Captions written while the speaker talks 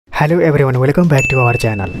Hello everyone, welcome back to our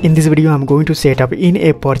channel. In this video I'm going to set up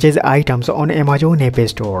in-app purchase items on Amazon App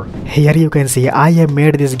Store. Here you can see I have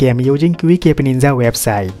made this game using 𝒕𝒉𝒂𝒏𝒌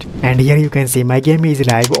website. And here you can see my game is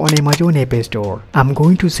live on Amazon App Store. I'm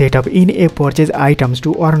going to set up in-app purchase items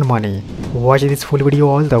to earn money. Watch this full video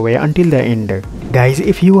all the way until the end. Guys,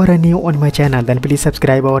 if you are new on my channel then please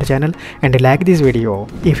subscribe our channel and like this video.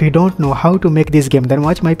 If you don't know how to make this game then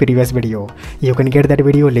watch my previous video. You can get that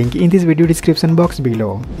video link in this video description box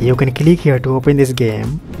below. You can click here to open this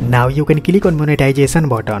game. Now you can click on monetization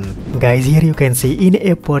button. Guys, here you can see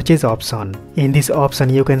in-app purchase option. In this option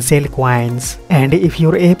you can sell coins, and if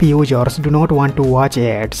your app users do not want to watch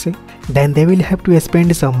ads, then they will have to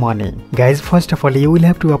spend some money. Guys, first of all you will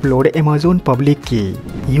have to upload Amazon public key.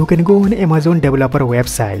 You can go on Amazon developer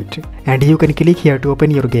website and you can click here to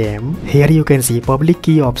open your game. Here you can see public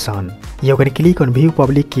key option. You can click on view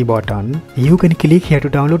public key button. You can click here to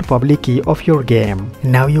download public key of your game.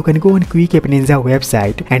 Now you can go on 𝒕𝒉𝒂𝒏𝒌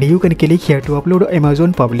website and you can click here to upload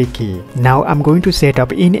Amazon public key. Now I'm going to set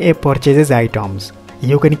up in-app purchases items.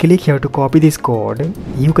 You can click here to copy this code.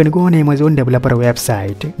 You can go on Amazon developer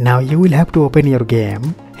website. Now you will have to open your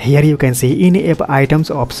game. Here you can see in-app items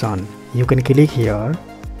option. You can click here.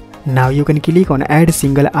 Now you can click on add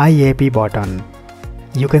single IAP button.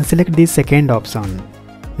 You can select this second option.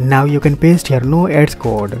 Now you can paste here no ads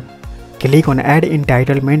code. Click on add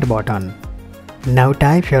entitlement button. Now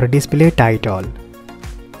type here display title.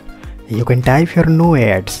 You can type here no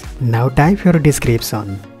ads. Now type your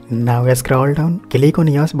description. Now scroll down, click on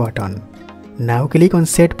yes button. Now click on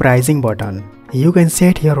set pricing button. You can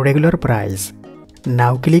set your regular price.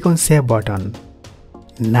 Now click on save button.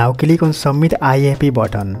 Now click on submit IAP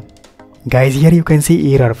button. Guys, here you can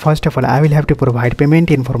see error. First of all I will have to provide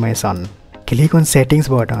payment information. Click on settings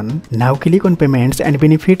button. Now click on payments and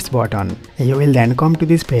benefits button. You will then come to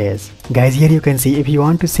this page. Guys, here you can see if you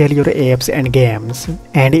want to sell your apps and games,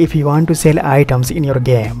 and if you want to sell items in your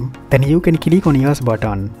game, then you can click on yes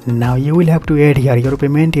button. Now you will have to add here your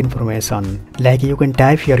payment information. Like you can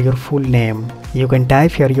type here your full name. You can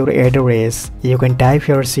type here your address. You can type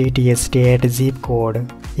your city, state, zip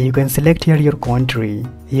code. You can select here your country.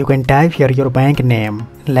 You can type here your bank name.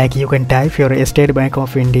 Like you can type your State Bank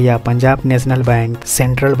of India, Punjab National Bank,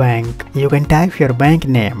 Central Bank. You can type your bank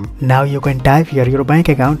name. Now you can type here your bank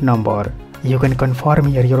account number. You can confirm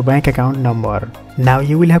here your bank account number. Now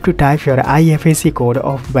you will have to type your IFSC code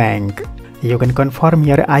of bank. You can confirm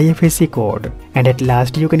your IFSC code. And at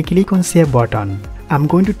last you can click on save button. I'm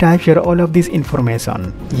going to type here all of this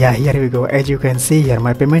information. Yeah, here we go. As you can see here,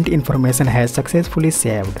 my payment information has successfully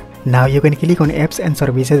saved. Now you can click on apps and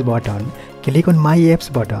services button. Click on my apps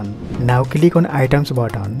button. Now click on items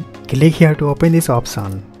button. Click here to open this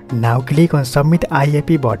option. Now click on submit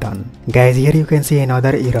IAP button. Guys, here you can see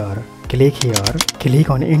another error. Click here. Click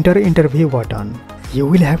on enter interview button. You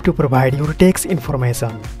will have to provide your tax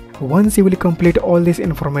information. Once you will complete all this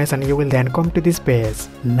information, you will then come to this page.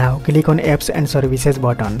 Now click on apps and services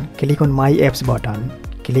button. Click on my apps button.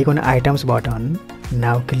 Click on items button.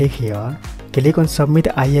 Now click here. Click on submit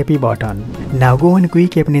IAP button. Now go on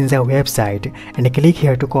𝒕𝒉𝒂𝒏𝒌 website and click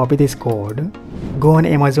here to copy this code. Go on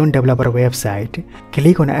Amazon developer website.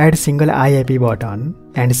 Click on add single IAP button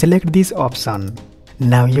and select this option.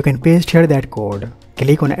 Now you can paste here that code.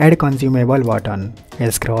 Click on add consumable button.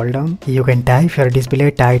 Scroll down. You can type your display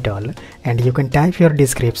title and you can type your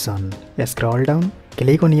description. Scroll down.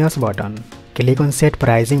 Click on yes button. Click on set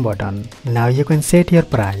pricing button. Now you can set your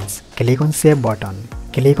price. Click on save button.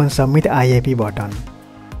 Click on submit IAP button.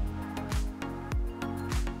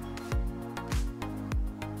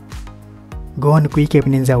 Go on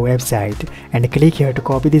𝒕𝒉𝒂𝒏𝒌 website and click here to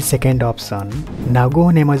copy this second option. Now go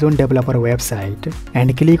on Amazon developer website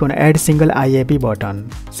and click on add single IAP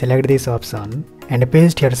button. Select this option and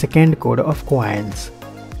paste here second code of coins.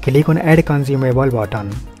 Click on add consumable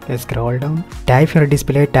button. Scroll down. Type your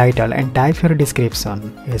display title and type your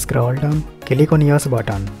description. Scroll down. Click on yes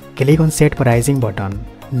button. Click on set pricing button.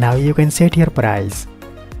 Now you can set your price.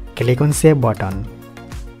 Click on save button.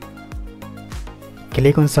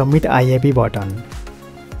 Click on submit IAP button.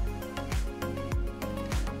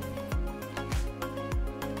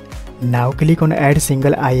 Now click on add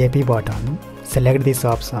single IAP button. Select this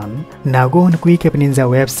option. Now go on 𝒕𝒉𝒂𝒏𝒌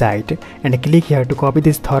website and click here to copy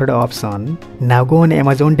this third option. Now go on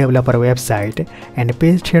Amazon developer website and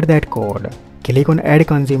paste here that code. Click on add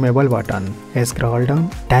consumable button. Scroll down.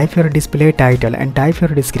 Type your display title and type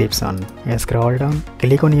your description. Scroll down.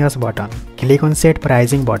 Click on yes button. Click on set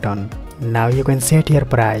pricing button. Now you can set your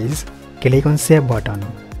price. Click on save button.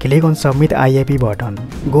 Click on Submit IAP button.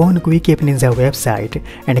 Go on Quick App Ninja website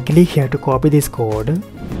and click here to copy this code.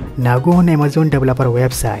 Now go on Amazon developer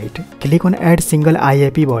website. Click on Add Single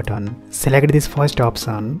IAP button. Select this first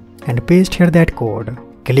option and paste here that code.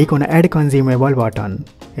 Click on Add Consumable button.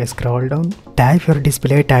 Scroll down. Type your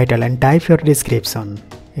display title and type your description.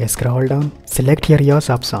 Scroll down. Select here yes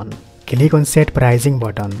option. Click on Set Pricing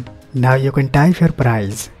button. Now you can type your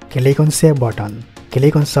price. Click on Save button.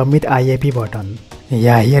 Click on Submit IAP button.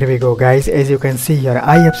 Yeah, here we go guys. As you can see here,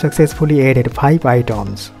 I have successfully added 5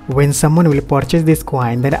 items. When someone will purchase this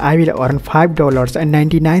coin, then I will earn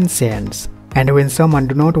 $5.99. And when someone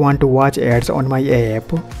do not want to watch ads on my app,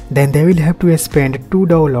 then they will have to spend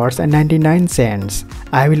 $2.99.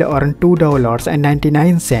 I will earn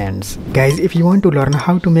 $2.99. Guys, if you want to learn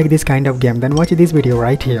how to make this kind of game, then watch this video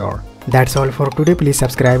right here. That's all for today. Please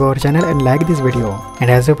subscribe our channel and like this video. And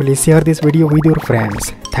also please share this video with your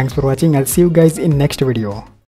friends. Thanks for watching. I'll see you guys in next video.